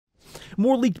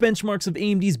More leaked benchmarks of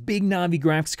AMD's Big Navi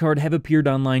graphics card have appeared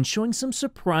online, showing some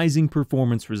surprising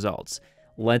performance results.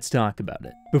 Let's talk about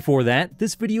it. Before that,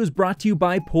 this video is brought to you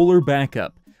by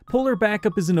Polarbackup.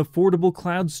 Polarbackup is an affordable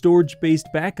cloud storage-based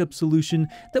backup solution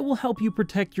that will help you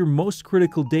protect your most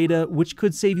critical data, which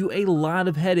could save you a lot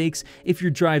of headaches if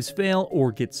your drives fail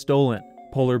or get stolen.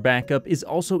 Polarbackup is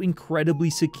also incredibly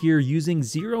secure, using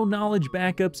zero-knowledge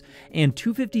backups and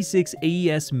 256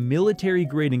 AES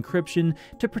military-grade encryption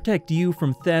to protect you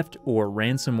from theft or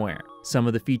ransomware. Some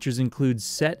of the features include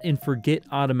set and forget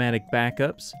automatic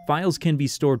backups, files can be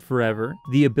stored forever,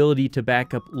 the ability to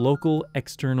back up local,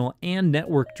 external, and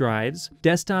network drives,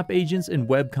 desktop agents and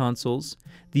web consoles,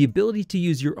 the ability to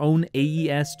use your own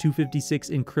AES 256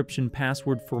 encryption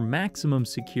password for maximum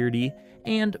security,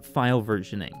 and file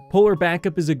versioning.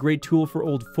 Polarbackup is a great tool for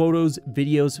old photos,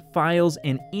 videos, files,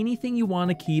 and anything you want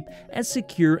to keep as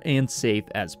secure and safe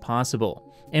as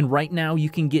possible. And right now you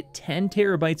can get 10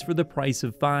 terabytes for the price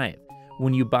of 5.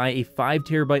 When you buy a 5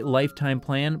 terabyte lifetime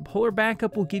plan,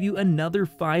 Polarbackup will give you another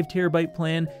 5 terabyte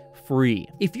plan free.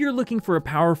 If you're looking for a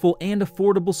powerful and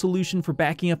affordable solution for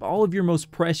backing up all of your most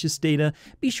precious data,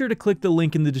 be sure to click the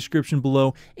link in the description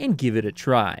below and give it a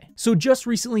try. So just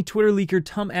recently, Twitter leaker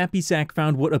Tom Apisak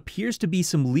found what appears to be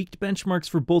some leaked benchmarks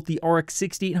for both the RX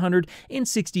 6800 and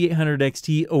 6800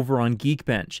 XT over on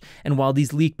Geekbench. And while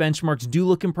these leaked benchmarks do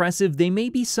look impressive, they may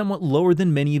be somewhat lower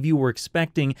than many of you were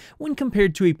expecting when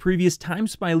compared to a previous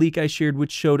TimeSpy leak I shared,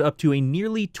 which showed up to a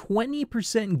nearly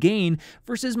 20% gain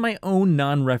versus my own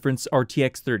non-reference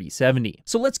RTX 3070.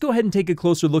 So let's go ahead and take a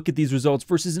closer look at these results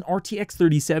versus an RTX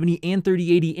 3070 and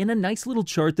 3080 in a nice little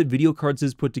chart that Video Cards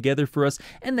has put together for us,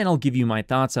 and then I'll give you my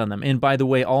thoughts on them. And by the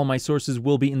way, all my sources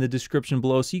will be in the description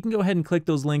below, so you can go ahead and click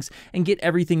those links and get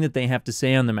everything that they have to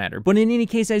say on the matter. But in any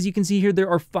case, as you can see here, there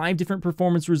are 5 different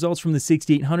performance results from the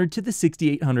 6800 to the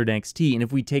 6800 XT. And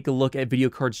if we take a look at Video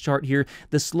Cards chart here,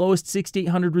 the slowest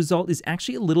 6800 result is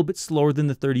actually a little bit slower than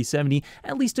the 3070,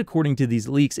 at least according to these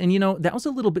leaks. And you know, that was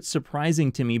a little bit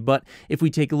surprising to me, but if we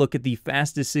take a look at the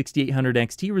fastest 6800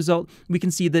 XT result, we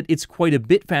can see that it's quite a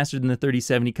bit faster than the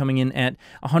 3070, coming in at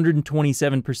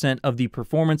 127% of the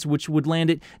performance, which would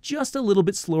land it just a little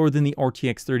bit slower than the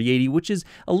RTX 3080, which is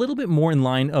a little bit more in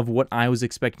line of what I was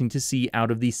expecting to see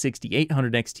out of the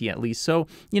 6800 XT at least. So,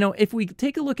 you know, if we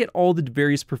take a look at all the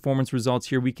various performance results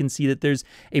here, we can see that there's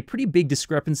a pretty big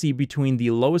discrepancy between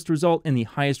the lowest result and the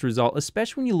highest result,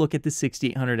 especially when you look at the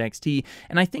 6800 XT.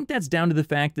 And I think that's down to the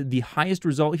fact that the highest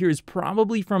result here is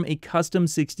probably from a custom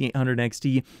 6800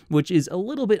 XT, which is a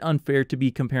little bit unfair to be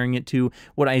comparing it to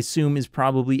what I assume is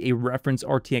probably a reference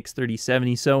RTX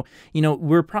 3070. So, you know,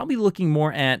 we're probably looking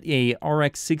more at a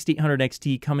RX 6800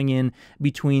 XT coming in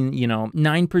between, you know,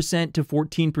 9% to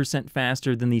 14%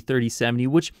 faster than the 3070,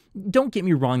 which, don't get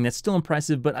me wrong, that's still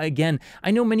impressive. But again,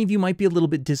 I know many of you might be a little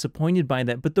bit disappointed by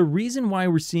that. But the reason why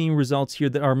we're seeing results here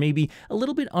that are maybe a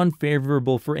little bit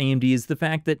unfavorable for AMD is the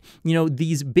fact that, you know,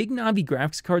 these Big Navi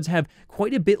graphics cards have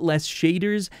quite a bit less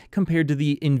shaders compared to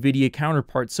the NVIDIA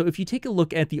counterparts. So if you take a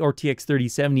look at the RTX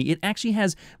 3070, it actually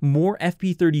has more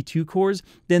FP32 cores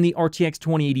than the RTX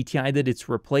 2080 Ti that it's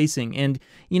replacing. And,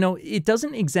 you know, it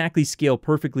doesn't exactly scale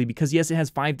perfectly because, yes, it has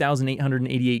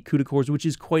 5,888 CUDA cores, which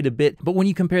is quite a bit. But when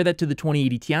you compare that to the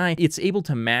 2080 Ti, it's able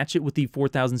to match it with the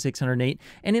 4,608.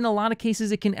 And in a lot of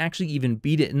cases, it can actually even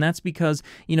beat it. And that's because,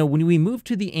 you know, when we move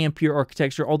to the Ampere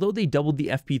architecture, although they doubled the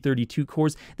FP32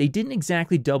 cores, they didn't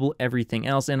exactly double everything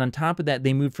else. And on top of that,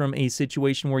 they moved from a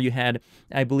situation where you had,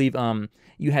 I believe,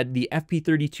 you had the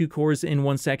FP32 cores in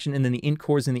one section and then the int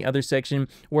cores in the other section,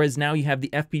 whereas now you have the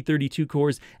FP32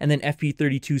 cores and then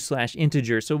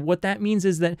FP32/integer. So what that means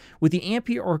is that with the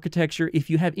Ampere architecture, if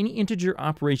you have any integer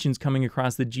operations coming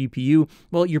across the GPU,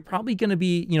 well, you're probably going to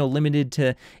be, you know, limited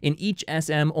to, in each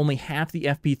SM, only half the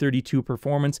FP32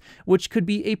 performance, which could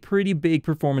be a pretty big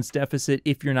performance deficit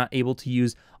if you're not able to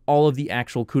use all of the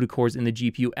actual CUDA cores in the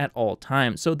GPU at all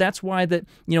times. So that's why that,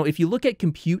 you know, if you look at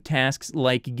compute tasks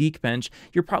like Geekbench,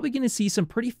 you're probably going to see some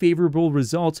pretty favorable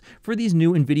results for these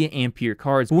new NVIDIA Ampere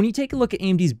cards. But when you take a look at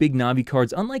AMD's Big Navi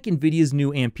cards, unlike NVIDIA's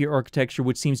new Ampere architecture,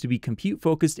 which seems to be compute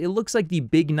focused, it looks like the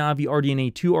Big Navi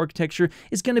RDNA2 architecture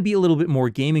is going to be a little bit more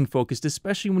gaming focused,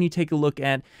 especially when you take a look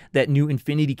at that new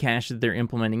Infinity cache that they're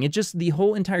implementing. It just, the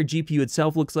whole entire GPU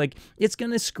itself looks like it's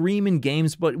going to scream in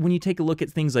games, but when you take a look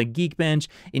at things like Geekbench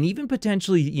and even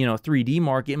potentially, 3D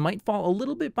mark, it might fall a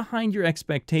little bit behind your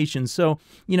expectations. So,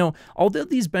 although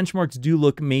these benchmarks do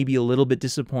look maybe a little bit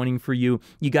disappointing for you,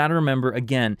 you got to remember,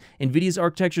 again, NVIDIA's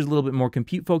architecture is a little bit more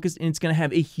compute focused, and it's going to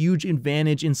have a huge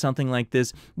advantage in something like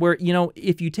this, where,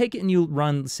 if you take it and you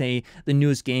run, say, the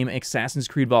newest game, Assassin's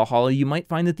Creed Valhalla, you might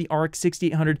find that the RX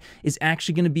 6800 is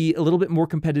actually going to be a little bit more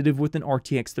competitive with an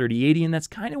RTX 3080, and that's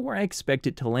kind of where I expect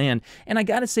it to land. And I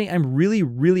gotta say, I'm really,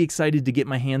 really excited to get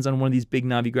my hands on one of these Big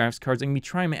Navi graphics cards. I'm gonna be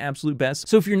trying my absolute best.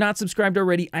 So if you're not subscribed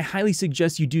already, I highly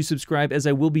suggest you do subscribe, as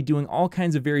I will be doing all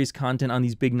kinds of various content on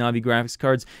these Big Navi graphics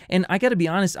cards. And I gotta be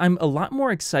honest, I'm a lot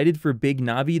more excited for Big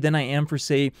Navi than I am for,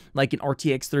 say, like an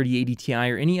RTX 3080 Ti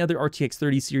or any other RTX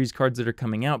 30 series cards that are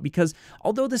coming out, because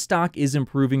although the stock is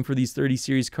improving for these 30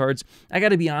 series cards, I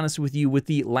gotta be honest with you, with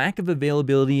the lack of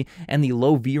availability and the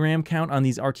low VRAM count on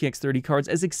these RTX 30 cards,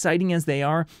 as exciting as they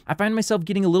are, I find myself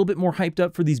getting a little bit more hyped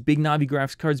up for these Big Navi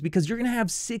graphics cards, because you're going to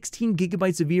have 16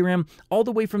 gigabytes of VRAM all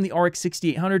the way from the RX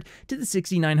 6800 to the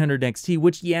 6900 XT,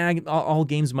 which, yeah, all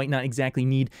games might not exactly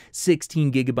need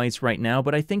 16 gigabytes right now,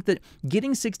 but I think that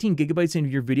getting 16 gigabytes into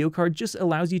your video card just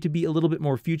allows you to be a little bit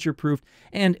more future-proofed,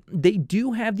 and they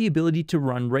do have the ability to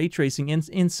run ray tracing.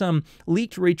 In some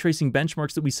leaked ray tracing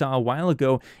benchmarks that we saw a while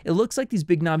ago, it looks like these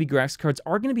Big Navi graphics cards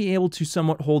are going to be able to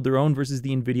somewhat hold their own versus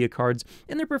the NVIDIA cards,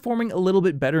 and they're performing a little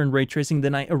bit better in ray tracing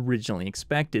than I originally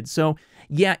expected. So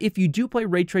yeah, if you do play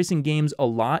ray tracing games a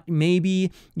lot,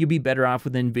 maybe you'll be better off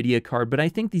with an NVIDIA card, but I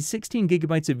think the 16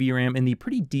 gigabytes of VRAM and the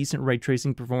pretty decent ray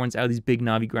tracing performance out of these Big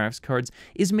Navi graphics cards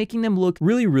is making them look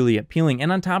really, really appealing.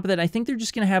 And on top of that, I think they're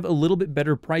just going to have a little bit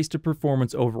better price to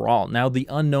performance overall. Now, the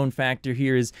unknown factor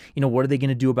here is, what are they going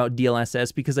to do about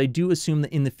DLSS? Because I do assume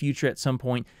that in the future at some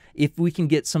point, if we can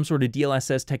get some sort of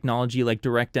DLSS technology like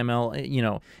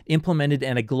DirectML, implemented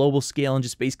at a global scale, and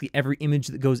just basically every image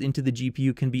that goes into the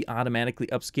GPU can be automatically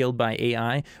upscaled by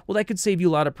AI, well, that could save you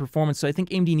a lot of performance. So I think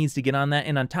AMD needs to get on that.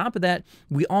 And on top of that,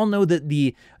 we all know that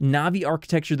the Navi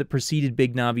architecture that preceded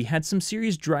Big Navi had some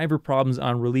serious driver problems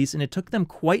on release, and it took them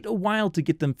quite a while to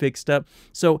get them fixed up.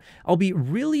 So I'll be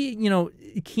really,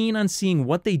 keen on seeing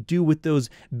what they do with those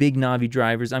Big Navi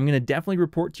drivers. I'm going to definitely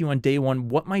report to you on day one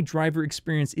what my driver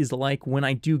experience is like when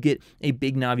I do get a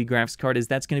Big Navi graphics card, as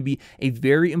that's going to be a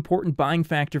very important buying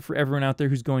factor for everyone out there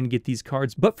who's going to get these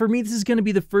cards. But for me, this is going to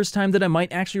be the first time that I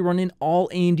might actually run an all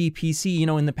AMD PC.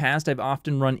 In the past, I've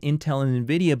often run Intel and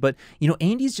NVIDIA, but,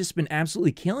 AMD's just been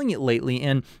absolutely killing it lately.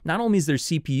 And not only is their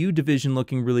CPU division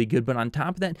looking really good, but on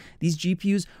top of that, these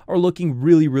GPUs are looking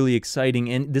really, really exciting.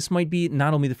 And this might be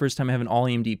not only the first time I have an all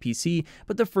AMD PC,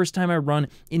 but the first time I run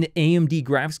an AMD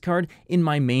graphics card in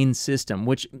my main system,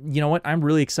 which, I'm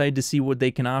really excited to see what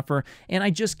they can offer, and I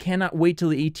just cannot wait till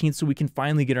the 18th so we can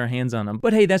finally get our hands on them.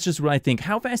 But hey, that's just what I think.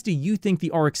 How fast do you think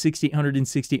the RX 6800 and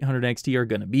 6800 XT are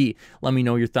going to be? Let me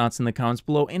know your thoughts in the comments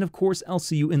below, and of course, I'll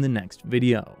see you in the next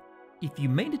video. If you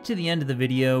made it to the end of the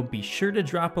video, be sure to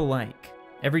drop a like.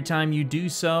 Every time you do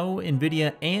so,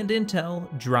 NVIDIA and Intel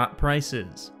drop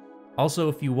prices. Also,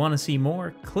 if you want to see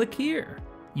more, click here.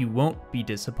 You won't be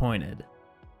disappointed.